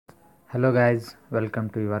Hello guys, welcome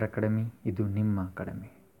to UrAcademy. ಇದು ನಿಮ್ಮ academy.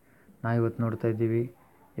 ಇವತ್ತು ನೋಡ್ತಾ ಇದ್ದೀವಿ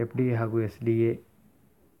FDA ಹಾಗೂ SDA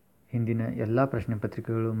ಹಿಂದಿನ ಎಲ್ಲ ಪ್ರಶ್ನೆ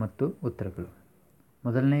ಪತ್ರಿಕೆಗಳು ಮತ್ತು ಉತ್ತರಗಳು.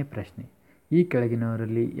 ಮೊದಲನೇ ಪ್ರಶ್ನೆ, ಈ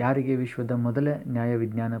ಕೆಳಗಿನವರಲ್ಲಿ ಯಾರಿಗೆ ವಿಶ್ವದ ಮೊದಲ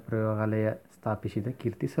ನ್ಯಾಯವಿಜ್ಞಾನ ಪ್ರಯೋಗಾಲಯ ಸ್ಥಾಪಿಸಿದ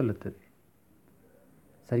ಕೀರ್ತಿ ಸಲ್ಲುತ್ತದೆ?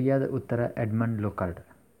 ಸರಿಯಾದ ಉತ್ತರ ಎಡ್ಮಂಡ್ ಲೋಕಾರ್ಡ್.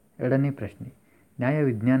 ಎರಡನೇ ಪ್ರಶ್ನೆ,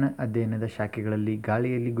 ನ್ಯಾಯವಿಜ್ಞಾನ ಅಧ್ಯಯನದ ಶಾಖೆಗಳಲ್ಲಿ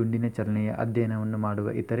ಗಾಳಿಯಲ್ಲಿ ಗುಂಡಿನ ಚಲನೆಯ ಅಧ್ಯಯನವನ್ನು ಮಾಡುವ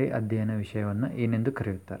ಇತರೆ ಅಧ್ಯಯನ ವಿಷಯವನ್ನು ಏನೆಂದು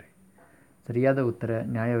ಕರೆಯುತ್ತಾರೆ? ಸರಿಯಾದ ಉತ್ತರ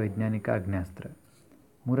ನ್ಯಾಯವೈಜ್ಞಾನಿಕ ಅಗ್ನ್ಯಾಸ್ತ್ರ.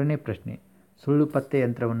 ಮೂರನೇ ಪ್ರಶ್ನೆ, ಸುಳ್ಳು ಪತ್ತೆ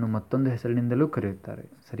ಯಂತ್ರವನ್ನು ಮತ್ತೊಂದು ಹೆಸರಿನಿಂದಲೂ ಕರೆಯುತ್ತಾರೆ.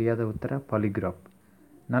 ಸರಿಯಾದ ಉತ್ತರ ಪಾಲಿಗ್ರಾಫ್.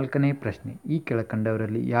 ನಾಲ್ಕನೇ ಪ್ರಶ್ನೆ, ಈ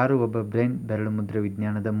ಕೆಳಕಂಡವರಲ್ಲಿ ಯಾರು ಒಬ್ಬ ಬ್ರೈನ್ ಬೆರಳು ಮುದ್ರೆ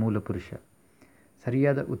ವಿಜ್ಞಾನದ ಮೂಲ ಪುರುಷ?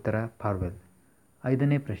 ಸರಿಯಾದ ಉತ್ತರ ಪಾರ್ವೆಲ್.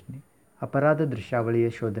 ಐದನೇ ಪ್ರಶ್ನೆ, ಅಪರಾಧ ದೃಶ್ಯಾವಳಿಯ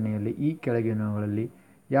ಶೋಧನೆಯಲ್ಲಿ ಈ ಕೆಳಗಿನವುಗಳಲ್ಲಿ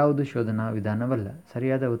ಯಾವುದು ಶೋಧನಾ ವಿಧಾನವಲ್ಲ?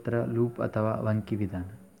 ಸರಿಯಾದ ಉತ್ತರ ಲೂಪ್ ಅಥವಾ ವಂಕಿ ವಿಧಾನ.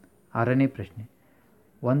 ಆರನೇ ಪ್ರಶ್ನೆ,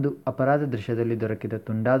 ಒಂದು ಅಪರಾಧ ದೃಶ್ಯದಲ್ಲಿ ದೊರಕಿದ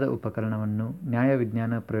ತುಂಡಾದ ಉಪಕರಣವನ್ನು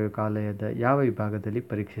ನ್ಯಾಯವಿಜ್ಞಾನ ಪ್ರಯೋಗಾಲಯದ ಯಾವ ವಿಭಾಗದಲ್ಲಿ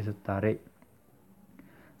ಪರೀಕ್ಷಿಸುತ್ತಾರೆ?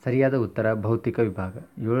 ಸರಿಯಾದ ಉತ್ತರ ಭೌತಿಕ ವಿಭಾಗ.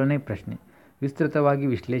 ಏಳನೇ ಪ್ರಶ್ನೆ, ವಿಸ್ತೃತವಾಗಿ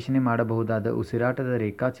ವಿಶ್ಲೇಷಣೆ ಮಾಡಬಹುದಾದ ಉಸಿರಾಟದ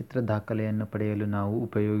ರೇಖಾಚಿತ್ರ ದಾಖಲೆಯನ್ನು ಪಡೆಯಲು ನಾವು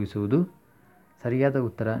ಉಪಯೋಗಿಸುವುದು? ಸರಿಯಾದ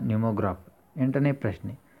ಉತ್ತರ ನ್ಯೂಮೋಗ್ರಾಫ್. ಎಂಟನೇ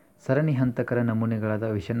ಪ್ರಶ್ನೆ, ಸರಣಿ ಹಂತಕರ ನಮೂನೆಗಳಾದ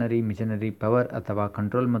ವಿಷನರಿ, ಮಿಷನರಿ, ಪವರ್ ಅಥವಾ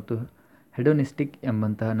ಕಂಟ್ರೋಲ್ ಮತ್ತು ಹೆಡೋನಿಸ್ಟಿಕ್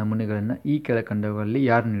ಎಂಬಂತಹ ನಮೂನೆಗಳನ್ನು ಈ ಕೆಳಕಂಡವುಗಳಲ್ಲಿ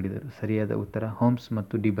ಯಾರು ನೀಡಿದರು? ಸರಿಯಾದ ಉತ್ತರ ಹೋಮ್ಸ್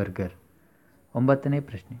ಮತ್ತು ಡಿಬರ್ಗರ್. ಒಂಬತ್ತನೇ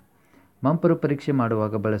ಪ್ರಶ್ನೆ, ಮಂಪರು ಪರೀಕ್ಷೆ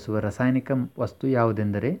ಮಾಡುವಾಗ ಬಳಸುವ ರಾಸಾಯನಿಕ ವಸ್ತು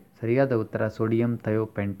ಯಾವುದೆಂದರೆ? ಸರಿಯಾದ ಉತ್ತರ ಸೋಡಿಯಂ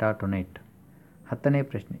ಥಯೋಪೆಂಟಾಟೋನೇಟ್. ಹತ್ತನೇ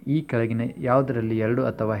ಪ್ರಶ್ನೆ, ಈ ಕೆಳಗಿನ ಯಾವುದರಲ್ಲಿ ಎರಡು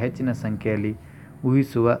ಅಥವಾ ಹೆಚ್ಚಿನ ಸಂಖ್ಯೆಯಲ್ಲಿ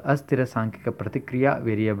ಊಹಿಸುವ ಅಸ್ಥಿರ ಸಾಂಖ್ಯಿಕ ಪ್ರತಿಕ್ರಿಯಾ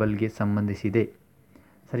ವೇರಿಯಬಲ್ಗೆ ಸಂಬಂಧಿಸಿದೆ?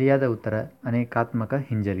 ಸರಿಯಾದ ಉತ್ತರ ಅನೇಕಾತ್ಮಕ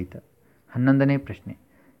ಹಿಂಜರಿತ. 11ನೇ ಪ್ರಶ್ನೆ,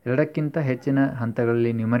 ಎರಡಕ್ಕಿಂತ ಹೆಚ್ಚಿನ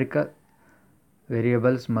ಹಂತಗಳಲ್ಲಿ ನ್ಯೂಮರಿಕಲ್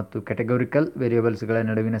ವೇರಿಯಬಲ್ಸ್ ಮತ್ತು ಕ್ಯಾಟೆಗೋರಿಕಲ್ ವೇರಿಯಬಲ್ಸ್ಗಳ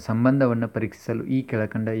ನಡುವಿನ ಸಂಬಂಧವನ್ನು ಪರೀಕ್ಷಿಸಲು ಈ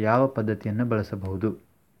ಕೆಳಕಂಡ ಯಾವ ಪದ್ಧತಿಯನ್ನು ಬಳಸಬಹುದು?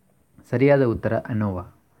 ಸರಿಯಾದ ಉತ್ತರ ಅನೋವಾ.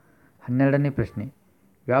 12ನೇ ಪ್ರಶ್ನೆ,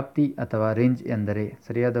 ವ್ಯಾಪ್ತಿ ಅಥವಾ ರೇಂಜ್ ಎಂದರೆ?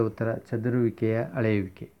 ಸರಿಯಾದ ಉತ್ತರ ಚದುರುವಿಕೆಯ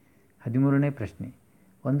ಅಳೆಯುವಿಕೆ. 13ನೇ ಪ್ರಶ್ನೆ,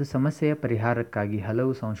 ಒಂದು ಸಮಸ್ಯೆಯ ಪರಿಹಾರಕ್ಕಾಗಿ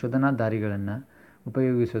ಹಲವು ಸಂಶೋಧನಾ ದಾರಿಗಳನ್ನು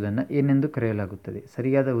ಉಪಯೋಗಿಸುವುದನ್ನು ಏನೆಂದು ಕರೆಯಲಾಗುತ್ತದೆ?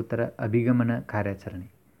 ಸರಿಯಾದ ಉತ್ತರ ಅಭಿಗಮನ ಕಾರ್ಯಾಚರಣೆ.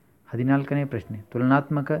 14ನೇ ಪ್ರಶ್ನೆ,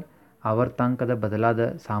 ತುಲನಾತ್ಮಕ ಆವರ್ತಾಂಕದ ಬದಲಾದ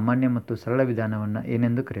ಸಾಮಾನ್ಯ ಮತ್ತು ಸರಳ ವಿಧಾನವನ್ನು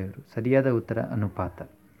ಏನೆಂದು ಕರೆಯುವರು? ಸರಿಯಾದ ಉತ್ತರ ಅನುಪಾತ.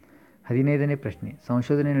 15ನೇ ಪ್ರಶ್ನೆ,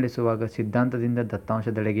 ಸಂಶೋಧನೆ ನಡೆಸುವಾಗ ಸಿದ್ಧಾಂತದಿಂದ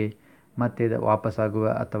ದತ್ತಾಂಶದೆಡೆಗೆ ಮತ್ತೆ ವಾಪಸ್ಸಾಗುವ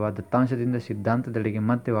ಅಥವಾ ದತ್ತಾಂಶದಿಂದ ಸಿದ್ಧಾಂತದೆಡೆಗೆ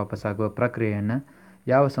ಮತ್ತೆ ವಾಪಸ್ಸಾಗುವ ಪ್ರಕ್ರಿಯೆಯನ್ನು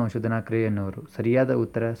ಯಾವ ಸಂಶೋಧನಾ ಕ್ರಿಯೆ ಎನ್ನುವರು? ಸರಿಯಾದ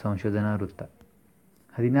ಉತ್ತರ ಸಂಶೋಧನಾ ವೃತ್ತ.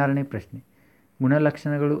 16ನೇ ಪ್ರಶ್ನೆ,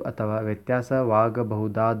 ಗುಣಲಕ್ಷಣಗಳು ಅಥವಾ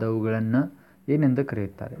ವ್ಯತ್ಯಾಸವಾಗಬಹುದಾದವುಗಳನ್ನು ಏನೆಂದು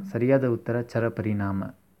ಕರೆಯುತ್ತಾರೆ? ಸರಿಯಾದ ಉತ್ತರ ಚರ ಪರಿಣಾಮ.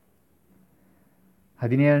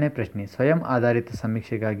 17ನೇ ಪ್ರಶ್ನೆ, ಸ್ವಯಂ ಆಧಾರಿತ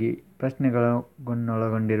ಸಮೀಕ್ಷೆಗಾಗಿ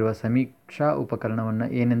ಪ್ರಶ್ನೆಗಳನ್ನೊಳಗೊಂಡಿರುವ ಸಮೀಕ್ಷಾ ಉಪಕರಣವನ್ನು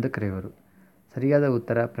ಏನೆಂದು ಕರೆಯುವರು? ಸರಿಯಾದ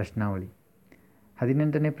ಉತ್ತರ ಪ್ರಶ್ನಾವಳಿ.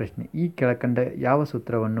 18ನೇ ಪ್ರಶ್ನೆ, ಈ ಕೆಳಕಂಡ ಯಾವ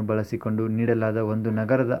ಸೂತ್ರವನ್ನು ಬಳಸಿಕೊಂಡು ನೀಡಲಾದ ಒಂದು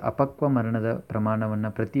ನಗರದ ಅಪಕ್ವ ಮರಣದ ಪ್ರಮಾಣವನ್ನು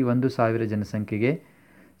ಪ್ರತಿ 1,000 ಜನಸಂಖ್ಯೆಗೆ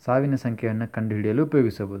ಸಾವಿನ ಸಂಖ್ಯೆಯನ್ನು ಕಂಡುಹಿಡಿಯಲು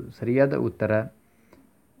ಉಪಯೋಗಿಸಬಹುದು? ಸರಿಯಾದ ಉತ್ತರ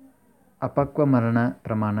ಅಪಕ್ವ ಮರಣ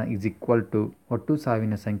ಪ್ರಮಾಣ ಒಟ್ಟು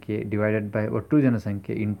ಸಾವಿನ ಸಂಖ್ಯೆ / ಒಟ್ಟು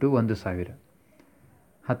ಜನಸಂಖ್ಯೆ × 1,000.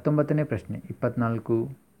 19ನೇ ಪ್ರಶ್ನೆ, 24,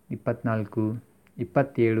 24, 27,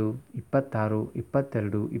 26,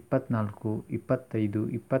 22, 24, 25,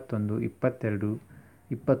 21, 22,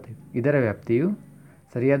 25 ಇದರ ವ್ಯಾಪ್ತಿಯು?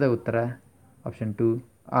 ಸರಿಯಾದ ಉತ್ತರ ಆಪ್ಷನ್ 2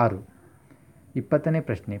 6. 20ನೇ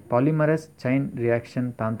ಪ್ರಶ್ನೆ, ಪಾಲಿಮರಸ್ ಚೈನ್ ರಿಯಾಕ್ಷನ್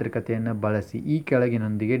ತಾಂತ್ರಿಕತೆಯನ್ನು ಬಳಸಿ ಈ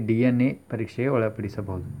ಕೆಳಗಿನೊಂದಿಗೆ DNA ಪರೀಕ್ಷೆಗೆ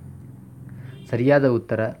ಒಳಪಡಿಸಬಹುದು? ಸರಿಯಾದ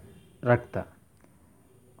ಉತ್ತರ ರಕ್ತ.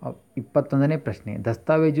 21ನೇ ಪ್ರಶ್ನೆ,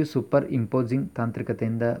 ದಸ್ತಾವೇಜು ಸೂಪರ್ ಇಂಪೋಸಿಂಗ್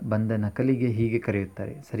ತಾಂತ್ರಿಕತೆಯಿಂದ ಬಂದ ನಕಲಿಗೆ ಹೀಗೆ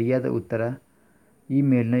ಕರೆಯುತ್ತಾರೆ? ಸರಿಯಾದ ಉತ್ತರ ಈ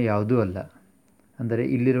ಮೇಲಿನ ಯಾವುದೂ ಅಲ್ಲ. ಅಂದರೆ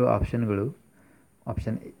ಇಲ್ಲಿರುವ ಆಪ್ಷನ್ಗಳು: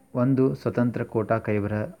 ಆಪ್ಷನ್ 1 ಸ್ವತಂತ್ರ ಕೋಟಾ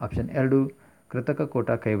ಕೈಬರಹ, ಆಪ್ಷನ್ 2 ಕೃತಕ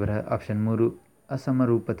ಕೋಟಾ ಕೈಬರಹ, ಆಪ್ಷನ್ 3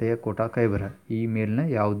 ಅಸಮರೂಪತೆಯ ಕೋಟಾ ಕೈಬರಹ. ಈ ಮೇಲಿನ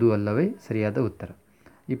ಯಾವುದೂ ಅಲ್ಲವೇ ಸರಿಯಾದ ಉತ್ತರ.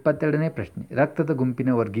 22ನೇ ಪ್ರಶ್ನೆ, ರಕ್ತದ ಗುಂಪಿನ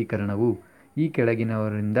ವರ್ಗೀಕರಣವು ಈ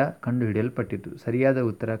ಕೆಳಗಿನವರಿಂದ ಕಂಡುಹಿಡಿಯಲ್ಪಟ್ಟಿತು? ಸರಿಯಾದ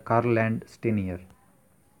ಉತ್ತರ ಕಾರ್ಲ್ ಲ್ಯಾಂಡ್ ಸ್ಟೇನಿಯರ್.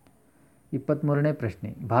 23ನೇ ಪ್ರಶ್ನೆ,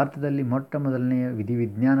 ಭಾರತದಲ್ಲಿ ಮೊಟ್ಟ ಮೊದಲನೆಯ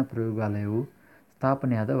ವಿಧಿವಿಜ್ಞಾನ ಪ್ರಯೋಗಾಲಯವು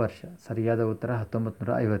ಸ್ಥಾಪನೆಯಾದ ವರ್ಷ? ಸರಿಯಾದ ಉತ್ತರ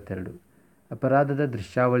 1952. ಅಪರಾಧದ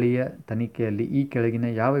ದೃಶ್ಯಾವಳಿಯ ತನಿಖೆಯಲ್ಲಿ ಈ ಕೆಳಗಿನ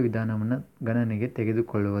ಯಾವ ವಿಧಾನವನ್ನು ಗಣನೆಗೆ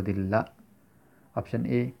ತೆಗೆದುಕೊಳ್ಳುವುದಿಲ್ಲ? ಆಪ್ಷನ್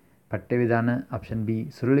ಎ ಪಠ್ಯವಿಧಾನ, ಆಪ್ಷನ್ ಬಿ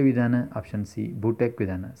ಸುರುಳಿ ವಿಧಾನ, ಆಪ್ಷನ್ ಸಿ ಬೂಟೆಕ್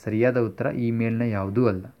ವಿಧಾನ. ಸರಿಯಾದ ಉತ್ತರ ಈ ಮೇಲಿನ ಯಾವುದೂ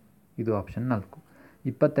ಅಲ್ಲ. ಇದು ಆಪ್ಷನ್ 4.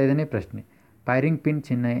 25ನೇ ಪ್ರಶ್ನೆ, ಫೈರಿಂಗ್ ಪಿನ್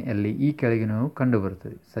ಚಿಹ್ನೆಯಲ್ಲಿ ಈ ಕೆಳಗಿನವು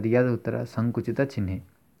ಕಂಡುಬರುತ್ತದೆ? ಸರಿಯಾದ ಉತ್ತರ ಸಂಕುಚಿತ ಚಿಹ್ನೆ.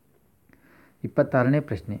 26ನೇ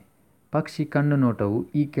ಪ್ರಶ್ನೆ, ಪಕ್ಷಿ ಕಣ್ಣು ನೋಟವು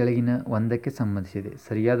ಈ ಕೆಳಗಿನ ಒಂದಕ್ಕೆ ಸಂಬಂಧಿಸಿದೆ?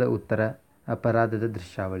 ಸರಿಯಾದ ಉತ್ತರ ಅಪರಾಧದ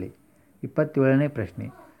ದೃಶ್ಯಾವಳಿ. 27ನೇ ಪ್ರಶ್ನೆ,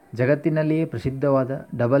 ಜಗತ್ತಿನಲ್ಲಿಯೇ ಪ್ರಸಿದ್ಧವಾದ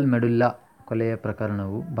ಡಬಲ್ ಮೆಡುಲ್ಲಾ ಕೊಲೆಯ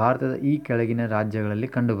ಪ್ರಕರಣವು ಭಾರತದ ಈ ಕೆಳಗಿನ ರಾಜ್ಯಗಳಲ್ಲಿ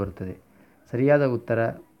ಕಂಡುಬರುತ್ತದೆ. ಸರಿಯಾದ ಉತ್ತರ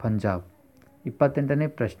ಪಂಜಾಬ್. 28ನೇ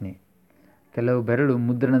ಪ್ರಶ್ನೆ. ಕೆಲವು ಬೆರಳು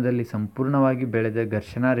ಮುದ್ರಣದಲ್ಲಿ ಸಂಪೂರ್ಣವಾಗಿ ಬೆಳೆದ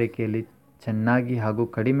ಘರ್ಷಣಾ ರೇಖೆಯಲ್ಲಿ ಚೆನ್ನಾಗಿ ಹಾಗೂ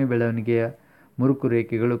ಕಡಿಮೆ ಬೆಳವಣಿಗೆಯ ಮುರುಕು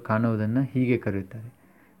ರೇಖೆಗಳು ಕಾಣುವುದನ್ನು ಹೀಗೆ ಕರೆಯುತ್ತಾರೆ.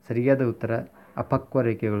 ಸರಿಯಾದ ಉತ್ತರ ಅಪಕ್ವ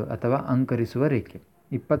ರೇಖೆಗಳು ಅಥವಾ ಅಂಕರಿಸುವ ರೇಖೆ.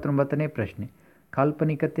 29ನೇ ಪ್ರಶ್ನೆ.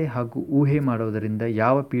 ಕಾಲ್ಪನಿಕತೆ ಹಾಗೂ ಊಹೆ ಮಾಡುವುದರಿಂದ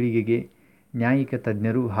ಯಾವ ಪೀಳಿಗೆಗೆ ನ್ಯಾಯಿಕ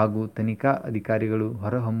ತಜ್ಞರು ಹಾಗೂ ತನಿಖಾ ಅಧಿಕಾರಿಗಳು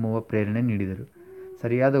ಹೊರಹೊಮ್ಮುವ ಪ್ರೇರಣೆ ನೀಡಿದರು?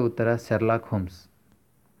 ಸರಿಯಾದ ಉತ್ತರ ಶೆರ್ಲಾಕ್ ಹೋಮ್ಸ್.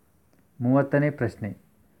 30ನೇ ಪ್ರಶ್ನೆ.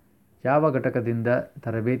 ಯಾವ ಘಟಕದಿಂದ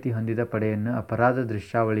ತರಬೇತಿ ಹೊಂದಿದ ಪಡೆಯನ್ನು ಅಪರಾಧ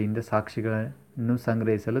ದೃಶ್ಯಾವಳಿಯಿಂದ ಸಾಕ್ಷಿಗಳನ್ನು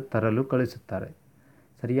ಸಂಗ್ರಹಿಸಲು ತರಲು ಕಳುಹಿಸುತ್ತಾರೆ?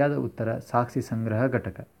 ಸರಿಯಾದ ಉತ್ತರ ಸಾಕ್ಷಿ ಸಂಗ್ರಹ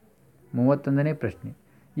ಘಟಕ. 31ನೇ ಪ್ರಶ್ನೆ.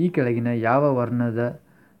 ಈ ಕೆಳಗಿನ ಯಾವ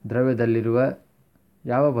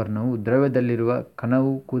ವರ್ಣವು ದ್ರವ್ಯದಲ್ಲಿರುವ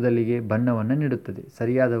ಕಣವು ಕೂದಲಿಗೆ ಬಣ್ಣವನ್ನು ನೀಡುತ್ತದೆ?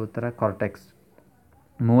 ಸರಿಯಾದ ಉತ್ತರ ಕಾರ್ಟೆಕ್ಸ್.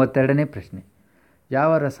 32ನೇ ಪ್ರಶ್ನೆ.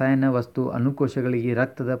 ಯಾವ ರಸಾಯನ ವಸ್ತು ಅಣುಕೋಶಗಳಿಗೆ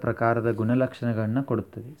ರಕ್ತದ ಪ್ರಕಾರದ ಗುಣಲಕ್ಷಣಗಳನ್ನು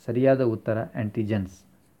ಕೊಡುತ್ತದೆ? ಸರಿಯಾದ ಉತ್ತರ ಆ್ಯಂಟಿಜೆನ್ಸ್.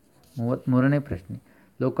 33ನೇ ಪ್ರಶ್ನೆ.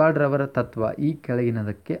 ಲೋಕಾರ್ಡ್ರವರ ತತ್ವ ಈ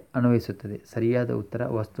ಕೆಳಗಿನದಕ್ಕೆ ಅನ್ವಯಿಸುತ್ತದೆ? ಸರಿಯಾದ ಉತ್ತರ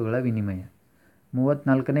ವಸ್ತುಗಳ ವಿನಿಮಯ.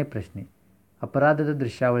 34ನೇ ಪ್ರಶ್ನೆ. ಅಪರಾಧದ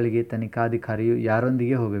ದೃಶ್ಯಾವಳಿಗೆ ತನಿಖಾಧಿಕಾರಿಯು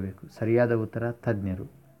ಯಾರೊಂದಿಗೆ ಹೋಗಬೇಕು? ಸರಿಯಾದ ಉತ್ತರ ತಜ್ಞರು.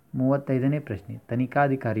 35ನೇ ಪ್ರಶ್ನೆ.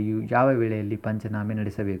 ತನಿಖಾಧಿಕಾರಿಯು ಯಾವ ವೇಳೆಯಲ್ಲಿ ಪಂಚನಾಮೆ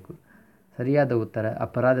ನಡೆಸಬೇಕು? ಸರಿಯಾದ ಉತ್ತರ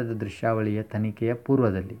ಅಪರಾಧದ ದೃಶ್ಯಾವಳಿಯ ತನಿಖೆಯ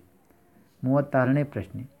ಪೂರ್ವದಲ್ಲಿ. 36ನೇ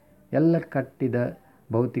ಪ್ರಶ್ನೆ. ಎಲ್ಲ ಕಟ್ಟಿದ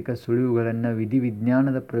ಭೌತಿಕ ಸುಳಿವುಗಳನ್ನು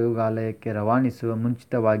ವಿಧಿವಿಜ್ಞಾನದ ಪ್ರಯೋಗಾಲಯಕ್ಕೆ ರವಾನಿಸುವ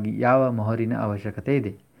ಮುಂಚಿತವಾಗಿ ಯಾವ ಮೊಹರಿನ ಅವಶ್ಯಕತೆ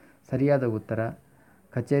ಇದೆ? ಸರಿಯಾದ ಉತ್ತರ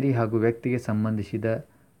ಕಚೇರಿ ಹಾಗೂ ವ್ಯಕ್ತಿಗೆ ಸಂಬಂಧಿಸಿದ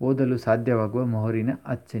ಓದಲು ಸಾಧ್ಯವಾಗುವ ಮೊಹರಿನ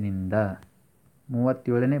ಅಚ್ಚಿನಿಂದ.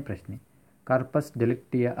 37ನೇ ಪ್ರಶ್ನೆ. ಕಾರ್ಪಸ್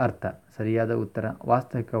ಡೆಲಿಕ್ಟಿಯ ಅರ್ಥ? ಸರಿಯಾದ ಉತ್ತರ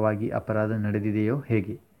ವಾಸ್ತವಿಕವಾಗಿ ಅಪರಾಧ ನಡೆದಿದೆಯೋ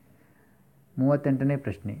ಹೇಗೆ. 38ನೇ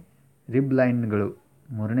ಪ್ರಶ್ನೆ. ರಿಬ್ ಲೈನ್ಗಳು?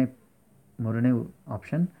 ಮೂರನೇ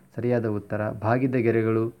ಆಪ್ಷನ್ ಸರಿಯಾದ ಉತ್ತರ ಬಾಗಿದ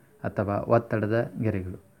ಗೆರೆಗಳು ಅಥವಾ ಒತ್ತಡದ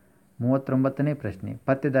ಗೆರೆಗಳು. 39ನೇ ಪ್ರಶ್ನೆ.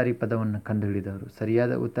 ಪತ್ತೆದಾರಿ ಪದವನ್ನು ಕಂಡುಹಿಡಿದವರು?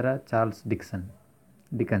 ಸರಿಯಾದ ಉತ್ತರ ಚಾರ್ಲ್ಸ್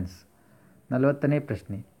ಡಿಕನ್ಸ್. 40ನೇ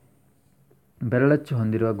ಪ್ರಶ್ನೆ. ಬೆರಳಚ್ಚು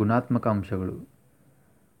ಹೊಂದಿರುವ ಗುಣಾತ್ಮಕ ಅಂಶಗಳು?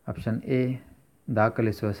 ಆಪ್ಷನ್ ಎ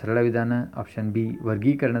ದಾಖಲಿಸುವ ಸರಳ ವಿಧಾನ, ಆಪ್ಷನ್ ಬಿ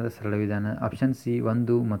ವರ್ಗೀಕರಣದ ಸರಳ ವಿಧಾನ, ಆಪ್ಷನ್ ಸಿ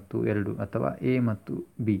 1 ಮತ್ತು 2 ಅಥವಾ ಎ ಮತ್ತು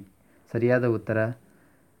ಬಿ. ಸರಿಯಾದ ಉತ್ತರ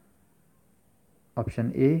ಆಪ್ಷನ್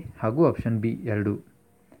ಎ ಹಾಗೂ ಆಪ್ಷನ್ ಬಿ 2.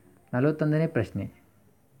 41ನೇ ಪ್ರಶ್ನೆ.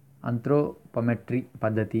 ಆಂಥ್ರೋಪಮೆಟ್ರಿ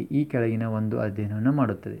ಪದ್ಧತಿ ಈ ಕೆಳಗಿನ ಒಂದು ಅಧ್ಯಯನವನ್ನು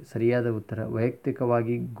ಮಾಡುತ್ತದೆ? ಸರಿಯಾದ ಉತ್ತರ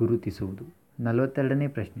ವೈಯಕ್ತಿಕವಾಗಿ ಗುರುತಿಸುವುದು. 42ನೇ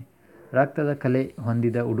ಪ್ರಶ್ನೆ. ರಕ್ತದ ಕಲೆ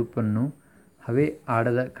ಹೊಂದಿದ ಉಡುಪನ್ನು ಹವೆ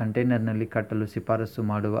ಆಡದ ಕಂಟೈನರ್ನಲ್ಲಿ ಕಟ್ಟಲು ಶಿಫಾರಸು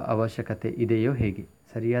ಮಾಡುವ ಅವಶ್ಯಕತೆ ಇದೆಯೋ ಹೇಗೆ?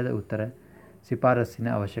 ಸರಿಯಾದ ಉತ್ತರ ಶಿಫಾರಸ್ಸಿನ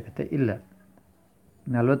ಅವಶ್ಯಕತೆ ಇಲ್ಲ.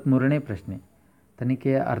 43ನೇ ಪ್ರಶ್ನೆ.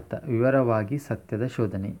 ತನಿಖೆಯ ಅರ್ಥ ವಿವರವಾಗಿ ಸತ್ಯದ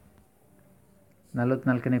ಶೋಧನೆ.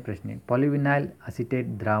 44ನೇ ಪ್ರಶ್ನೆ. ಪಾಲಿವಿನೈಲ್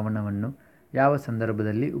ಅಸಿಟೇಟ್ ದ್ರಾವಣವನ್ನು ಯಾವ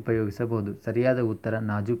ಸಂದರ್ಭದಲ್ಲಿ ಉಪಯೋಗಿಸಬಹುದು? ಸರಿಯಾದ ಉತ್ತರ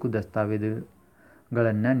ನಾಜೂಕು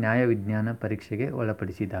ದಸ್ತಾವೇಜುಗಳನ್ನು ನ್ಯಾಯವಿಜ್ಞಾನ ಪರೀಕ್ಷೆಗೆ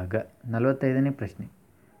ಒಳಪಡಿಸಿದಾಗ. 45ನೇ ಪ್ರಶ್ನೆ.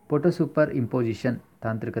 ಫೋಟೋಸೂಪರ್ ಇಂಪೋಸಿಷನ್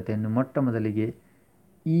ತಾಂತ್ರಿಕತೆಯನ್ನು ಮೊಟ್ಟ ಮೊದಲಿಗೆ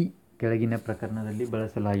ಈ ಕೆಳಗಿನ ಪ್ರಕರಣದಲ್ಲಿ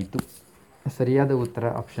ಬಳಸಲಾಯಿತು? ಸರಿಯಾದ ಉತ್ತರ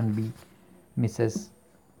ಆಪ್ಷನ್ ಬಿ ಮಿಸೆಸ್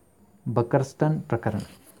ಬಕರ್ಸ್ಟನ್ ಪ್ರಕರಣ.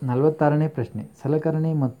 46ನೇ ಪ್ರಶ್ನೆ.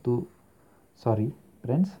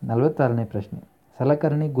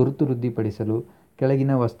 ಸಲಕರಣೆ ಗುರುತು ವೃದ್ಧಿಪಡಿಸಲು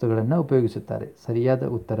ಕೆಳಗಿನ ವಸ್ತುಗಳನ್ನು ಉಪಯೋಗಿಸುತ್ತಾರೆ? ಸರಿಯಾದ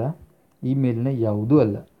ಉತ್ತರ ಈ ಮೇಲಿನ ಯಾವುದೂ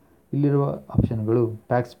ಅಲ್ಲ. ಇಲ್ಲಿರುವ ಆಪ್ಷನ್ಗಳು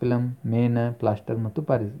ಪ್ಯಾಕ್ಸ್ ಫಿಲಮ್, ಮೇಣ, ಪ್ಲಾಸ್ಟರ್ ಮತ್ತು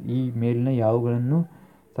ಪಾರಿಸ್. ಈ ಮೇಲಿನ ಯಾವುಗಳನ್ನು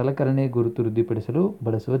ಸಲಕರಣೆ ಗುರುತು ವೃದ್ಧಿಪಡಿಸಲು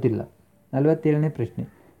ಬಳಸುವುದಿಲ್ಲ. 47ನೇ ಪ್ರಶ್ನೆ.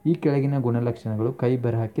 ಈ ಕೆಳಗಿನ ಗುಣಲಕ್ಷಣಗಳು ಕೈ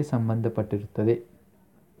ಬರಹಕ್ಕೆ ಸಂಬಂಧಪಟ್ಟಿರುತ್ತದೆ?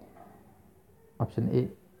 Option A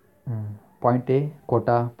point A Kota,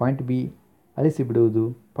 point B ಅಳಿಸಿಬಿಡುವುದು,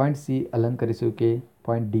 point C ಅಲಂಕರಿಸುವಿಕೆ,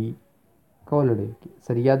 point D ಕವಲೊಡೆಯುವಿಕೆ.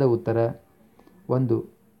 ಸರಿಯಾದ ಉತ್ತರ 1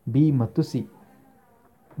 ಬಿ ಮತ್ತು ಸಿ.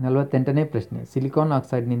 48ನೇ ಪ್ರಶ್ನೆ. ಸಿಲಿಕಾನ್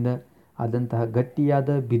ಆಕ್ಸೈಡ್ನಿಂದ ಆದಂತಹ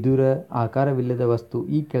ಗಟ್ಟಿಯಾದ ಬಿದುರ ಆಕಾರವಿಲ್ಲದ ವಸ್ತು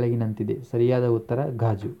ಈ ಕೆಳಗಿನಂತಿದೆ? ಸರಿಯಾದ ಉತ್ತರ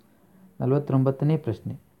ಗಾಜು. 49ನೇ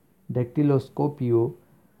ಪ್ರಶ್ನೆ. ಡೆಕ್ಟಿಲೋಸ್ಕೋಪಿಯು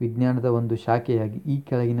ವಿಜ್ಞಾನದ ಒಂದು ಶಾಖೆಯಾಗಿ ಈ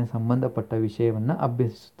ಕೆಳಗಿನ ಸಂಬಂಧಪಟ್ಟ ವಿಷಯವನ್ನು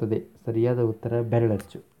ಅಭ್ಯಸಿಸುತ್ತದೆ? ಸರಿಯಾದ ಉತ್ತರ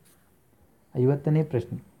ಬೆರಳಚ್ಚು. 50ನೇ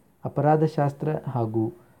ಪ್ರಶ್ನೆ. ಅಪರಾಧಶಾಸ್ತ್ರ ಹಾಗೂ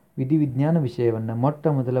ವಿಧಿವಿಜ್ಞಾನ ವಿಷಯವನ್ನು ಮೊಟ್ಟ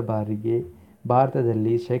ಮೊದಲ ಬಾರಿಗೆ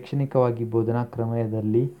ಭಾರತದಲ್ಲಿ ಶೈಕ್ಷಣಿಕವಾಗಿ ಬೋಧನಾ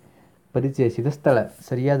ಕ್ರಮದಲ್ಲಿ ಪರಿಚಯಿಸಿದ ಸ್ಥಳ?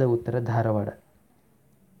 ಸರಿಯಾದ ಉತ್ತರ ಧಾರವಾಡ.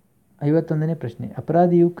 51ನೇ ಪ್ರಶ್ನೆ.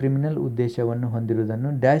 ಅಪರಾಧಿಯು ಕ್ರಿಮಿನಲ್ ಉದ್ದೇಶವನ್ನು ಹೊಂದಿರುವುದನ್ನು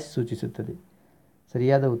ಡ್ಯಾಶ್ ಸೂಚಿಸುತ್ತದೆ?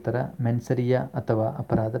 ಸರಿಯಾದ ಉತ್ತರ ಮೆನ್ಸರಿಯಾ ಅಥವಾ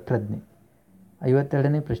ಅಪರಾಧ ಪ್ರಜ್ಞೆ.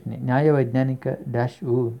 52ನೇ ಪ್ರಶ್ನೆ. ನ್ಯಾಯವೈಜ್ಞಾನಿಕ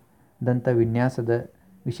ಡ್ಯಾಶ್ವು ದಂತ ವಿನ್ಯಾಸದ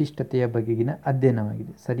ವಿಶಿಷ್ಟತೆಯ ಬಗೆಗಿನ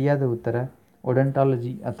ಅಧ್ಯಯನವಾಗಿದೆ? ಸರಿಯಾದ ಉತ್ತರ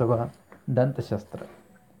ಒಡಂಟಾಲಜಿ ಅಥವಾ ದಂತಶಾಸ್ತ್ರ.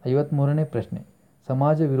 53ನೇ ಪ್ರಶ್ನೆ.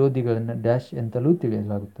 ಸಮಾಜ ವಿರೋಧಿಗಳನ್ನು ಡ್ಯಾಶ್ ಎಂತಲೂ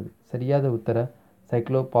ತಿಳಿಯಲಾಗುತ್ತದೆ? ಸರಿಯಾದ ಉತ್ತರ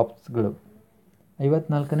ಸೈಕ್ಲೋಪಾಪ್ಸ್ಗಳು.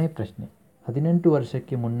 54ನೇ ಪ್ರಶ್ನೆ. 18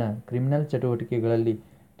 ವರ್ಷಕ್ಕೆ ಮುನ್ನ ಕ್ರಿಮಿನಲ್ ಚಟುವಟಿಕೆಗಳಲ್ಲಿ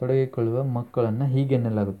ತೊಡಗಿಕೊಳ್ಳುವ ಮಕ್ಕಳನ್ನು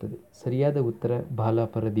ಹೀಗೆನ್ನಲಾಗುತ್ತದೆ. ಸರಿಯಾದ ಉತ್ತರ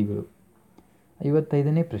ಬಾಲಾಪರಾಧಿಗಳು.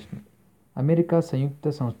 55ನೇ ಪ್ರಶ್ನೆ. ಅಮೆರಿಕ ಸಂಯುಕ್ತ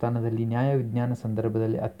ಸಂಸ್ಥಾನದಲ್ಲಿ ನ್ಯಾಯವಿಜ್ಞಾನ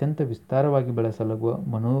ಸಂದರ್ಭದಲ್ಲಿ ಅತ್ಯಂತ ವಿಸ್ತಾರವಾಗಿ ಬಳಸಲಾಗುವ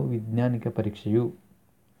ಮನೋವೈಜ್ಞಾನಿಕ ಪರೀಕ್ಷೆಯು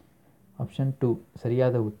ಆಪ್ಷನ್ 2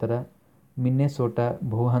 ಸರಿಯಾದ ಉತ್ತರ ಮಿನ್ನೆಸೋಟಾ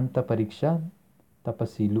ಬಹುಹಂತ ಪರೀಕ್ಷಾ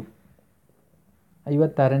ತಪಸೀಲು.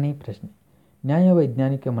 56ನೇ ಪ್ರಶ್ನೆ.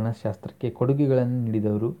 ನ್ಯಾಯವೈಜ್ಞಾನಿಕ ಮನಃಶಾಸ್ತ್ರಕ್ಕೆ ಕೊಡುಗೆಗಳನ್ನು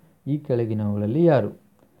ನೀಡಿದವರು ಈ ಕೆಳಗಿನವುಗಳಲ್ಲಿ ಯಾರು?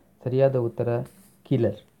 ಸರಿಯಾದ ಉತ್ತರ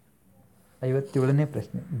ಕೀಲರ್. 57ನೇ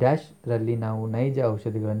ಪ್ರಶ್ನೆ. ಡ್ಯಾಶ್ ರಲ್ಲಿ ನಾವು ನೈಜ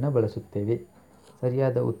ಔಷಧಿಗಳನ್ನು ಬಳಸುತ್ತೇವೆ.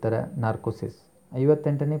 ಸರಿಯಾದ ಉತ್ತರ ನಾರ್ಕೋಸಿಸ್.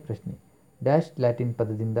 58ನೇ ಪ್ರಶ್ನೆ. ಡ್ಯಾಶ್ ಲ್ಯಾಟಿನ್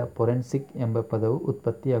ಪದದಿಂದ ಫೊರೆನ್ಸಿಕ್ ಎಂಬ ಪದವು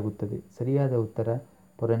ಉತ್ಪತ್ತಿಯಾಗುತ್ತದೆ. ಸರಿಯಾದ ಉತ್ತರ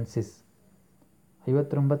ಫೊರೆನ್ಸಿಸ್.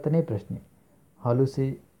 59ನೇ ಪ್ರಶ್ನೆ.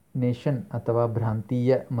 ಹಾಲುಸಿನೇಷನ್ ಅಥವಾ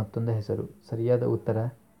ಭ್ರಾಂತಿಯ ಮತ್ತೊಂದು ಹೆಸರು. ಸರಿಯಾದ ಉತ್ತರ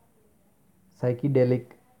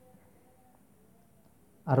ಸೈಕಿಡೆಲಿಕ್.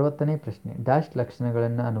 60ನೇ ಪ್ರಶ್ನೆ. ಡ್ಯಾಶ್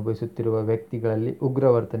ಲಕ್ಷಣಗಳನ್ನು ಅನುಭವಿಸುತ್ತಿರುವ ವ್ಯಕ್ತಿಗಳಲ್ಲಿ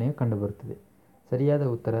ಉಗ್ರವರ್ತನೆಯು ಕಂಡುಬರುತ್ತದೆ. ಸರಿಯಾದ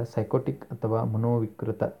ಉತ್ತರ ಸೈಕೋಟಿಕ್ ಅಥವಾ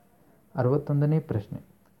ಮನೋವಿಕೃತ. 61ನೇ ಪ್ರಶ್ನೆ.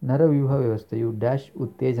 ನರವ್ಯೂಹ ವ್ಯವಸ್ಥೆಯು ಡ್ಯಾಶ್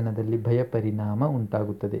ಉತ್ತೇಜನದಲ್ಲಿ ಭಯ ಪರಿಣಾಮ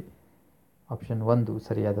ಉಂಟಾಗುತ್ತದೆ. ಆಪ್ಷನ್ 1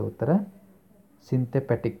 ಸರಿಯಾದ ಉತ್ತರ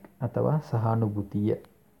ಸಿಂಥೆಪೆಟಿಕ್ ಅಥವಾ ಸಹಾನುಭೂತೀಯ.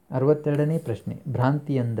 62ನೇ ಪ್ರಶ್ನೆ.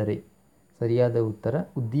 ಭ್ರಾಂತಿ ಎಂದರೆ? ಸರಿಯಾದ ಉತ್ತರ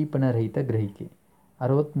ಉದ್ದೀಪನರಹಿತ ಗ್ರಹಿಕೆ.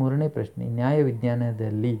 63ನೇ ಪ್ರಶ್ನೆ.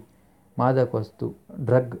 ನ್ಯಾಯವಿಜ್ಞಾನದಲ್ಲಿ ಮಾದಕ ವಸ್ತು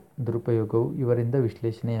ಡ್ರಗ್ ದುರುಪಯೋಗವು ಇವರಿಂದ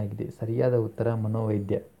ವಿಶ್ಲೇಷಣೆಯಾಗಿದೆ. ಸರಿಯಾದ ಉತ್ತರ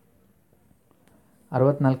ಮನೋವೈದ್ಯ.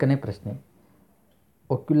 64ನೇ ಪ್ರಶ್ನೆ.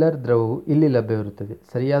 ಒಕ್ಯುಲರ್ ದ್ರವವು ಇಲ್ಲಿ ಲಭ್ಯವಿರುತ್ತದೆ.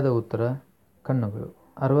 ಸರಿಯಾದ ಉತ್ತರ ಕಣ್ಣುಗಳು.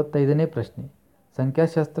 65ನೇ ಪ್ರಶ್ನೆ.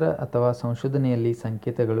 ಸಂಖ್ಯಾಶಾಸ್ತ್ರ ಅಥವಾ ಸಂಶೋಧನೆಯಲ್ಲಿ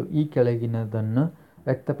ಸಂಕೇತಗಳು ಈ ಕೆಳಗಿನದನ್ನು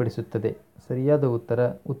ವ್ಯಕ್ತಪಡಿಸುತ್ತದೆ. ಸರಿಯಾದ ಉತ್ತರ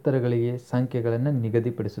ಉತ್ತರಗಳಿಗೆ ಸಂಖ್ಯೆಗಳನ್ನು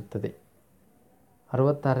ನಿಗದಿಪಡಿಸುತ್ತದೆ.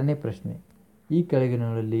 66ನೇ ಪ್ರಶ್ನೆ. ಈ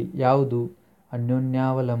ಕೆಳಗಿನವುಗಳಲ್ಲಿ ಯಾವುದು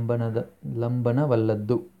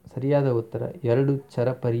ಅನ್ಯೋನ್ಯಾವಲಂಬನವಲ್ಲದ್ದು? ಸರಿಯಾದ ಉತ್ತರ ಎರಡು ಚರ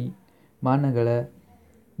ಪರಿಮಾಣಗಳ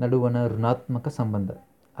ನಡುವಣ ಋಣಾತ್ಮಕ ಸಂಬಂಧ.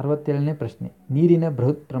 67ನೇ ಪ್ರಶ್ನೆ. ನೀರಿನ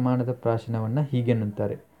ಬೃಹತ್ ಪ್ರಮಾಣದ ಪ್ರಾಶನವನ್ನು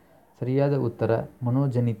ಹೀಗೆನ್ನುತ್ತಾರೆ. ಸರಿಯಾದ ಉತ್ತರ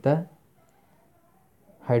ಮನೋಜನಿತ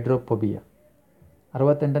ಹೈಡ್ರೋಫೋಬಿಯಾ.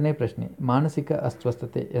 68ನೇ ಪ್ರಶ್ನೆ. ಮಾನಸಿಕ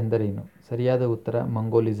ಅಸ್ವಸ್ಥತೆ ಎಂದರೇನು? ಸರಿಯಾದ ಉತ್ತರ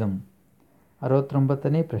ಮಂಗೋಲಿಸಮ್.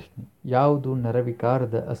 69ನೇ ಪ್ರಶ್ನೆ. ಯಾವುದು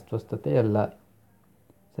ನರವಿಕಾರದ ಅಸ್ವಸ್ಥತೆಯಲ್ಲ?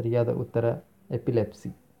 ಸರಿಯಾದ ಉತ್ತರ ಎಪಿಲೆಪ್ಸಿ.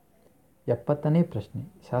 70ನೇ ಪ್ರಶ್ನೆ.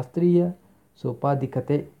 ಶಾಸ್ತ್ರೀಯ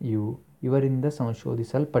ಸೋಪಾಧಿಕತೆಯು ಇವರಿಂದ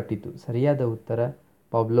ಸಂಶೋಧಿಸಲ್ಪಟ್ಟಿತು. ಸರಿಯಾದ ಉತ್ತರ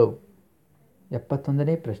ಪಾವ್ಲೋವ್.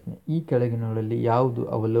 71ನೇ ಪ್ರಶ್ನೆ. ಈ ಕೆಳಗಿನವುಗಳಲ್ಲಿ ಯಾವುದು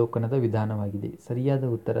ಅವಲೋಕನದ ವಿಧಾನವಾಗಿದೆ? ಸರಿಯಾದ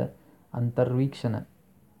ಉತ್ತರ ಅಂತರ್ವೀಕ್ಷಣ.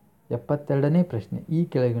 72ನೇ ಪ್ರಶ್ನೆ. ಈ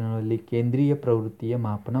ಕೆಳಗಿನವುಗಳಲ್ಲಿ ಕೇಂದ್ರೀಯ ಪ್ರವೃತ್ತಿಯ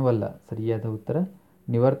ಮಾಪನವಲ್ಲ. ಸರಿಯಾದ ಉತ್ತರ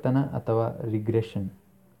ನಿವರ್ತನ ಅಥವಾ ರಿಗ್ರೆಷನ್.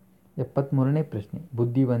 73ನೇ ಪ್ರಶ್ನೆ.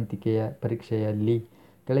 ಬುದ್ಧಿವಂತಿಕೆಯ ಪರೀಕ್ಷೆಯಲ್ಲಿ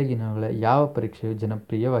ಕೆಳಗಿನವುಗಳ ಯಾವ ಪರೀಕ್ಷೆಯು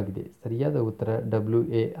ಜನಪ್ರಿಯವಾಗಿದೆ? ಸರಿಯಾದ ಉತ್ತರ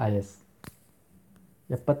WAIS.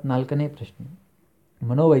 74ನೇ ಪ್ರಶ್ನೆ.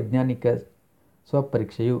 ಮನೋವೈಜ್ಞಾನಿಕ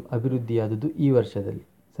ಸ್ವಪರೀಕ್ಷೆಯು ಅಭಿವೃದ್ಧಿಯಾದುದು ಈ ವರ್ಷದಲ್ಲಿ.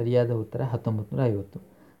 ಸರಿಯಾದ ಉತ್ತರ 1950.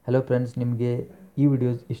 ಹಲೋ ಫ್ರೆಂಡ್ಸ್, ನಿಮಗೆ ಈ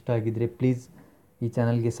ವಿಡಿಯೋಸ್ ಇಷ್ಟ ಆಗಿದ್ದರೆ ಪ್ಲೀಸ್ ಈ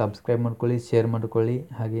ಚಾನಲ್ಗೆ ಸಬ್ಸ್ಕ್ರೈಬ್ ಮಾಡ್ಕೊಳ್ಳಿ, ಶೇರ್ ಮಾಡಿಕೊಳ್ಳಿ,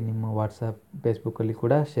 ಹಾಗೆ ನಿಮ್ಮ ವಾಟ್ಸಪ್ ಫೇಸ್ಬುಕ್ಕಲ್ಲಿ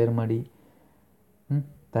ಕೂಡ ಶೇರ್ ಮಾಡಿ.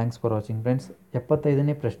 Thanks for watching friends.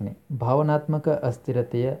 75ನೇ ಪ್ರಶ್ನೆ. ಭಾವನಾತ್ಮಕ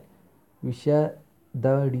ಅಸ್ಥಿರತೆಯ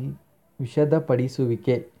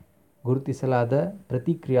ವಿಷದಪಡಿಸುವಿಕೆ ಗುರುತಿಸಲಾದ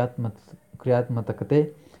ಕ್ರಿಯಾತ್ಮಕತೆ,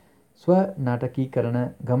 ಸ್ವನಾಟಕೀಕರಣ,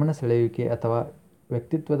 ಗಮನ ಸೆಳೆಯುವಿಕೆ ಅಥವಾ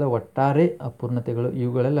ವ್ಯಕ್ತಿತ್ವದ ಒಟ್ಟಾರೆ ಅಪೂರ್ಣತೆಗಳು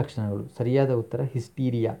ಇವುಗಳ ಲಕ್ಷಣಗಳು. ಸರಿಯಾದ ಉತ್ತರ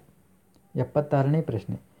ಹಿಸ್ಟೀರಿಯಾ. 76ನೇ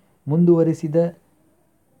ಪ್ರಶ್ನೆ. ಮುಂದುವರಿಸಿದ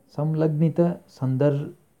ಸಂಲಗ್ನಿತ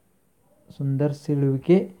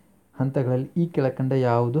ಸಂದರ್ಶಿಸುವಿಕೆ ಹಂತಗಳಲ್ಲಿ ಈ ಕೆಳಕಂಡ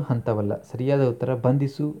ಯಾವುದು ಹಂತವಲ್ಲ? ಸರಿಯಾದ ಉತ್ತರ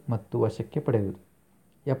ಬಂಧಿಸು ಮತ್ತು ವಶಕ್ಕೆ ಪಡೆಯುವುದು.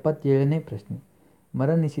 77ನೇ ಪ್ರಶ್ನೆ.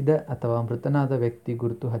 ಮರಣಿಸಿದ ಅಥವಾ ಮೃತನಾದ ವ್ಯಕ್ತಿ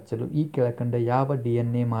ಗುರುತು ಹಚ್ಚಲು ಈ ಕೆಳಕಂಡ ಯಾವ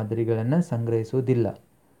DNA ಮಾದರಿಗಳನ್ನು ಸಂಗ್ರಹಿಸುವುದಿಲ್ಲ?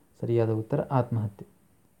 ಸರಿಯಾದ ಉತ್ತರ ಆತ್ಮಹತ್ಯೆ.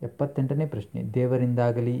 78ನೇ ಪ್ರಶ್ನೆ.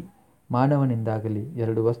 ದೇವರಿಂದಾಗಲಿ ಮಾನವನಿಂದಾಗಲಿ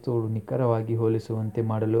ಎರಡು ವಸ್ತುಗಳು ನಿಖರವಾಗಿ ಹೋಲಿಸುವಂತೆ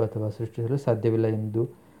ಮಾಡಲು ಅಥವಾ ಸೃಷ್ಟಿಸಲು ಸಾಧ್ಯವಿಲ್ಲ ಎಂದು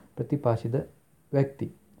ಪ್ರತಿಪಾದಿಸಿದ ವ್ಯಕ್ತಿ?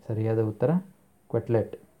 ಸರಿಯಾದ ಉತ್ತರ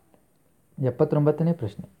ಕ್ವೆಟ್ಲೆಟ್. 79ನೇ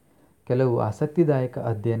ಪ್ರಶ್ನೆ. ಕೆಲವು ಆಸಕ್ತಿದಾಯಕ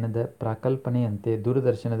ಅಧ್ಯಯನದ ಪ್ರಾಕಲ್ಪನೆಯಂತೆ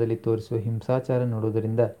ದೂರದರ್ಶನದಲ್ಲಿ ತೋರಿಸುವ ಹಿಂಸಾಚಾರ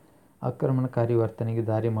ನೋಡುವುದರಿಂದ ಆಕ್ರಮಣಕಾರಿ ವರ್ತನೆಗೆ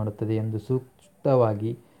ದಾರಿ ಮಾಡುತ್ತದೆ ಎಂದು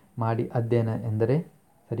ಸೂಕ್ತವಾಗಿ ಮಾಡಿ ಅಧ್ಯಯನ ಎಂದರೆ?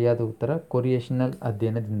 ಸರಿಯಾದ ಉತ್ತರ ಕೊರಿಯೇಷನಲ್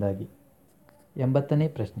ಅಧ್ಯಯನದಿಂದಾಗಿ. 80ನೇ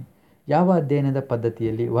ಪ್ರಶ್ನೆ. ಯಾವ ಅಧ್ಯಯನದ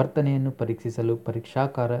ಪದ್ಧತಿಯಲ್ಲಿ ವರ್ತನೆಯನ್ನು ಪರೀಕ್ಷಿಸಲು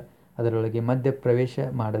ಪರೀಕ್ಷಾಕಾರ ಅದರೊಳಗೆ ಮಧ್ಯಪ್ರವೇಶ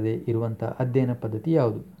ಮಾಡದೇ ಇರುವಂಥ ಅಧ್ಯಯನ ಪದ್ಧತಿ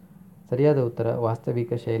ಯಾವುದು? ಸರಿಯಾದ ಉತ್ತರ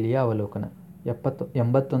ವಾಸ್ತವಿಕ ಶೈಲಿಯ ಅವಲೋಕನ.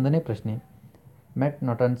 81ನೇ ಪ್ರಶ್ನೆ.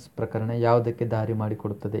 ಮ್ಯಾಕ್ನಾಟನ್ಸ್ ಪ್ರಕರಣ ಯಾವುದಕ್ಕೆ ದಾರಿ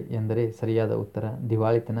ಮಾಡಿಕೊಡುತ್ತದೆ ಎಂದರೆ? ಸರಿಯಾದ ಉತ್ತರ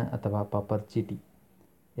ದಿವಾಳಿತನ ಅಥವಾ ಪಾಪರ್ ಚೀಟಿ.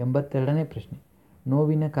 82ನೇ ಪ್ರಶ್ನೆ.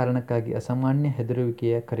 ನೋವಿನ ಕಾರಣಕ್ಕಾಗಿ ಅಸಾಮಾನ್ಯ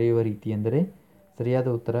ಹೆದರುವಿಕೆಯ ಕರೆಯುವ ರೀತಿ ಎಂದರೆ? ಸರಿಯಾದ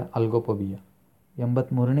ಉತ್ತರ ಅಲ್ಗೋಫೋಬಿಯಾ.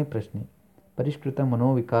 83ನೇ ಪ್ರಶ್ನೆ, ಪರಿಷ್ಕೃತ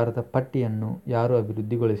ಮನೋವಿಕಾರದ ಪಟ್ಟಿಯನ್ನು ಯಾರು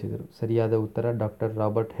ಅಭಿವೃದ್ಧಿಗೊಳಿಸಿದರು? ಸರಿಯಾದ ಉತ್ತರ ಡಾಕ್ಟರ್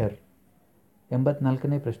ರಾಬರ್ಟ್ ಹೆರ್.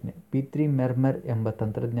 84ನೇ ಪ್ರಶ್ನೆ, P3 ಮೆರ್ಮರ್ ಎಂಬ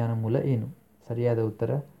ತಂತ್ರಜ್ಞಾನ ಮೂಲ ಏನು? ಸರಿಯಾದ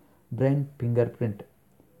ಉತ್ತರ ಬ್ರೈನ್ ಫಿಂಗರ್ ಪ್ರಿಂಟ್.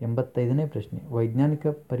 85ನೇ ಪ್ರಶ್ನೆ, ವೈಜ್ಞಾನಿಕ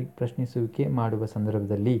ಪ್ರಶ್ನಿಸುವಿಕೆ ಮಾಡುವ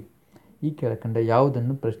ಸಂದರ್ಭದಲ್ಲಿ ಈ ಕೆಳಕಂಡ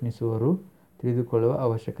ಯಾವುದನ್ನು ಪ್ರಶ್ನಿಸುವವರು ತಿಳಿದುಕೊಳ್ಳುವ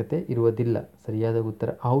ಅವಶ್ಯಕತೆ ಇರುವುದಿಲ್ಲ? ಸರಿಯಾದ ಉತ್ತರ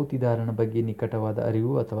ಆಹುತಿದಾರನ ಬಗ್ಗೆ ನಿಕಟವಾದ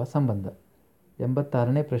ಅರಿವು ಅಥವಾ ಸಂಬಂಧ.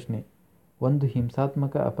 86ನೇ ಪ್ರಶ್ನೆ, ಒಂದು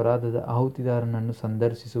ಹಿಂಸಾತ್ಮಕ ಅಪರಾಧದ ಆಹುತಿದಾರನನ್ನು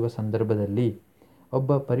ಸಂದರ್ಶಿಸುವ ಸಂದರ್ಭದಲ್ಲಿ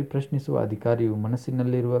ಒಬ್ಬ ಪರಿಪ್ರಶ್ನಿಸುವ ಅಧಿಕಾರಿಯು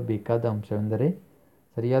ಮನಸ್ಸಿನಲ್ಲಿರುವ ಬೇಕಾದ ಅಂಶವೆಂದರೆ?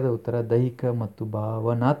 ಸರಿಯಾದ ಉತ್ತರ ದೈಹಿಕ ಮತ್ತು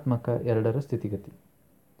ಭಾವನಾತ್ಮಕ ಎರಡರ ಸ್ಥಿತಿಗತಿ.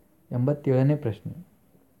 87ನೇ ಪ್ರಶ್ನೆ,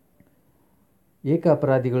 ಏಕ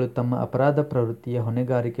ಅಪರಾಧಿಗಳು ತಮ್ಮ ಅಪರಾಧ ಪ್ರವೃತ್ತಿಯ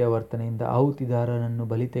ಹೊಣೆಗಾರಿಕೆಯ ವರ್ತನೆಯಿಂದ ಆಹುತಿದಾರನನ್ನು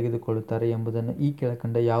ಬಲಿ ತೆಗೆದುಕೊಳ್ಳುತ್ತಾರೆ ಎಂಬುದನ್ನು ಈ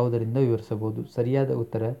ಕೆಳಕಂಡ ಯಾವುದರಿಂದ ವಿವರಿಸಬಹುದು? ಸರಿಯಾದ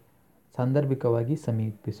ಉತ್ತರ ಸಾಂದರ್ಭಿಕವಾಗಿ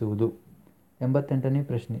ಸಮೀಪಿಸುವುದು. 88ನೇ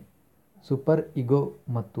ಪ್ರಶ್ನೆ, ಸೂಪರ್ ಇಗೋ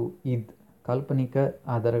ಮತ್ತು ಇದ್ ಕಾಲ್ಪನಿಕ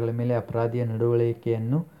ಆಧಾರಗಳ ಮೇಲೆ ಅಪರಾಧಿಯ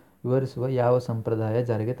ನಡವಳಿಕೆಯನ್ನು ವಿವರಿಸುವ ಯಾವ ಸಂಪ್ರದಾಯ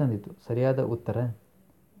ಜಾರಿಗೆ ತಂದಿತು? ಸರಿಯಾದ ಉತ್ತರ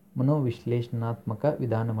ಮನೋವಿಶ್ಲೇಷಣಾತ್ಮಕ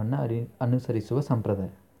ವಿಧಾನವನ್ನು ಅನುಸರಿಸುವ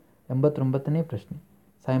ಸಂಪ್ರದಾಯ. 89ನೇ ಪ್ರಶ್ನೆ,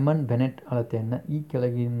 ಸೈಮನ್ ಬೆನೆಟ್ ಅಳತೆಯನ್ನು ಈ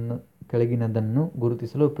ಕೆಳಗಿನದನ್ನು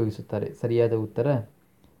ಗುರುತಿಸಲು ಉಪಯೋಗಿಸುತ್ತಾರೆ? ಸರಿಯಾದ ಉತ್ತರ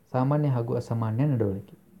ಸಾಮಾನ್ಯ ಹಾಗೂ ಅಸಾಮಾನ್ಯ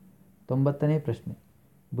ನಡವಳಿಕೆ. 90ನೇ ಪ್ರಶ್ನೆ,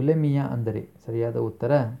 ಬುಲಿಮಿಯಾ ಅಂದರೆ? ಸರಿಯಾದ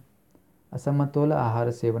ಉತ್ತರ ಅಸಮತೋಲ ಆಹಾರ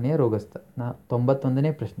ಸೇವನೆಯ ರೋಗಸ್ಥ.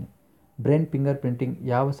 91ನೇ ಪ್ರಶ್ನೆ, ಬ್ರೈನ್ ಫಿಂಗರ್ ಪ್ರಿಂಟಿಂಗ್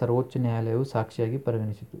ಯಾವ ಸರ್ವೋಚ್ಚ ನ್ಯಾಯಾಲಯವು ಸಾಕ್ಷಿಯಾಗಿ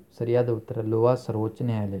ಪರಿಗಣಿಸಿತು? ಸರಿಯಾದ ಉತ್ತರ ಲೋವಾ ಸರ್ವೋಚ್ಚ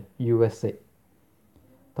ನ್ಯಾಯಾಲಯ, USA.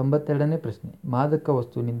 92ನೇ ಪ್ರಶ್ನೆ, ಮಾದಕ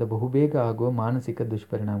ವಸ್ತುವಿನಿಂದ ಬಹುಬೇಗ ಆಗುವ ಮಾನಸಿಕ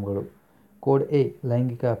ದುಷ್ಪರಿಣಾಮಗಳು? ಕೋಡ್ ಎ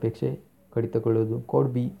ಲೈಂಗಿಕ ಅಪೇಕ್ಷೆ ಕಡಿತಗೊಳ್ಳುವುದು, ಕೋಡ್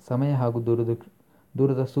ಬಿ ಸಮಯ ಹಾಗೂ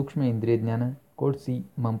ದೂರದ ಸೂಕ್ಷ್ಮ ಇಂದ್ರಿಯ ಜ್ಞಾನ, ಕೋಡ್ ಸಿ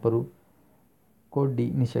ಮಂಪರು, ಕೋಡ್ ಡಿ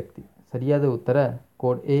ನಿಶಕ್ತಿ. ಸರಿಯಾದ ಉತ್ತರ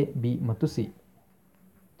ಕೋಡ್ ಎ, ಬಿ ಮತ್ತು ಸಿ.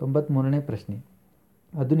 93ನೇ ಪ್ರಶ್ನೆ,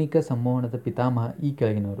 ಆಧುನಿಕ ಸಂಮೋಹನದ ಪಿತಾಮಹ ಈ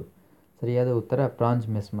ಕೆಳಗಿನವರು? ಸರಿಯಾದ ಉತ್ತರ ಫ್ರಾನ್ಜ್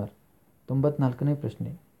ಮೆಸ್ಮರ್. 94ನೇ ಪ್ರಶ್ನೆ,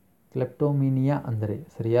 ಕ್ಲೆಪ್ಟೋಮಿನಿಯಾ ಅಂದರೆ?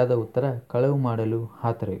 ಸರಿಯಾದ ಉತ್ತರ ಕಳವು ಮಾಡಲು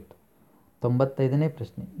ಹಾತೊರೆಯುವುದು. 95ನೇ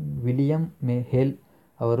ಪ್ರಶ್ನೆ, ವಿಲಿಯಂ ಹೇಲ್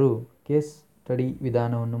ಅವರು ಕೇಸ್ ಸ್ಟಡಿ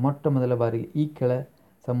ವಿಧಾನವನ್ನು ಮೊಟ್ಟ ಮೊದಲ ಬಾರಿಗೆ ಈ ಕೆಳ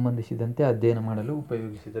ಸಂಬಂಧಿಸಿದಂತೆ ಅಧ್ಯಯನ ಮಾಡಲು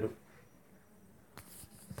ಉಪಯೋಗಿಸಿದರು?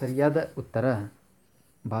 ಸರಿಯಾದ ಉತ್ತರ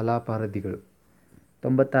ಬಾಲಾಪರಾಧಿಗಳು.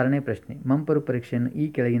 96ನೇ ಪ್ರಶ್ನೆ, ಮಂಪರು ಪರೀಕ್ಷೆಯನ್ನು ಈ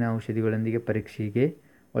ಕೆಳಗಿನ ಔಷಧಿಗಳೊಂದಿಗೆ ಪರೀಕ್ಷೆಗೆ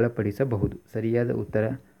ಒಳಪಡಿಸಬಹುದು? ಸರಿಯಾದ ಉತ್ತರ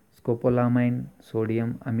ಸ್ಕೋಪೋಲಾಮೈನ್,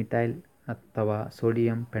 ಸೋಡಿಯಂ ಅಮಿಟೈಲ್ ಅಥವಾ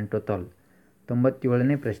ಸೋಡಿಯಂ ಪೆಂಟೋಥಾಲ್.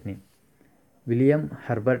 97ನೇ ಪ್ರಶ್ನೆ, ವಿಲಿಯಂ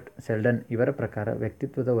ಹರ್ಬರ್ಟ್ ಸೆಲ್ಡನ್ ಇವರ ಪ್ರಕಾರ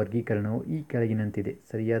ವ್ಯಕ್ತಿತ್ವದ ವರ್ಗೀಕರಣವು ಈ ಕೆಳಗಿನಂತಿದೆ?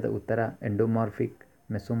 ಸರಿಯಾದ ಉತ್ತರ ಎಂಡೋಮಾರ್ಫಿಕ್,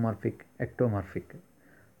 ಮೆಸೋಮಾರ್ಫಿಕ್, ಎಕ್ಟೋಮಾರ್ಫಿಕ್.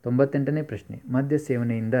 98ನೇ ಪ್ರಶ್ನೆ, ಮದ್ಯ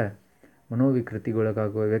ಸೇವನೆಯಿಂದ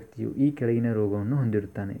ಮನೋವಿಕೃತಿಗೊಳಗಾಗುವ ವ್ಯಕ್ತಿಯು ಈ ಕೆಳಗಿನ ರೋಗವನ್ನು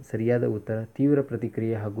ಹೊಂದಿರುತ್ತಾನೆ? ಸರಿಯಾದ ಉತ್ತರ ತೀವ್ರ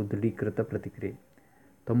ಪ್ರತಿಕ್ರಿಯೆ ಹಾಗೂ ದೃಢೀಕೃತ ಪ್ರತಿಕ್ರಿಯೆ.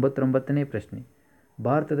 99ನೇ ಪ್ರಶ್ನೆ,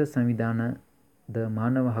 ಭಾರತದ ಸಂವಿಧಾನದ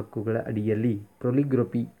ಮಾನವ ಹಕ್ಕುಗಳ ಅಡಿಯಲ್ಲಿ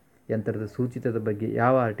ಪ್ರೊಲಿಗ್ರಫಿ ಯಂತ್ರದ ಸೂಚಿತದ ಬಗ್ಗೆ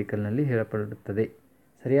ಯಾವ ಆರ್ಟಿಕಲ್ನಲ್ಲಿ ಹೇಳಲ್ಪಡುತ್ತದೆ?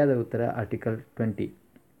 ಸರಿಯಾದ ಉತ್ತರ ಆರ್ಟಿಕಲ್ 20.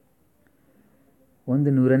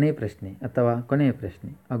 100ನೇ ಪ್ರಶ್ನೆ ಅಥವಾ ಕೊನೆಯ ಪ್ರಶ್ನೆ,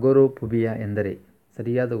 ಅಗೋರೋಫೋಬಿಯಾ ಎಂದರೆ?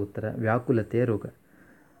 ಸರಿಯಾದ ಉತ್ತರ ವ್ಯಾಕುಲತೆಯ ರೋಗ.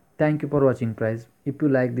 Thank you for watching price. If you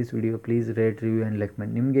like this video please rate, review and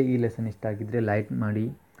ಲೆಕ್ಮೆಂಟ್. ನಿಮಗೆ ಈ ಲೆಸನ್ ಇಷ್ಟ ಆಗಿದ್ದರೆ ಲೈಕ್ ಮಾಡಿ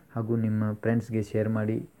ಹಾಗೂ ನಿಮ್ಮ ಫ್ರೆಂಡ್ಸ್ಗೆ ಶೇರ್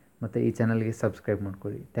ಮಾಡಿ ಮತ್ತು ಈ ಚಾನಲ್ಗೆ ಸಬ್ಸ್ಕ್ರೈಬ್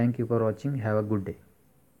ಮಾಡ್ಕೊಳ್ಳಿ. Thank you for watching. Have a good day.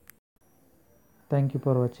 Thank you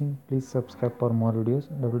for watching. Please subscribe for more videos.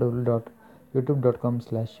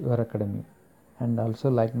 www.youtube.com/UrAcademy and also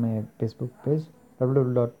like my Facebook page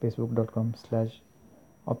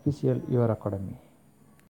www.facebook.com/officialUrAcademy.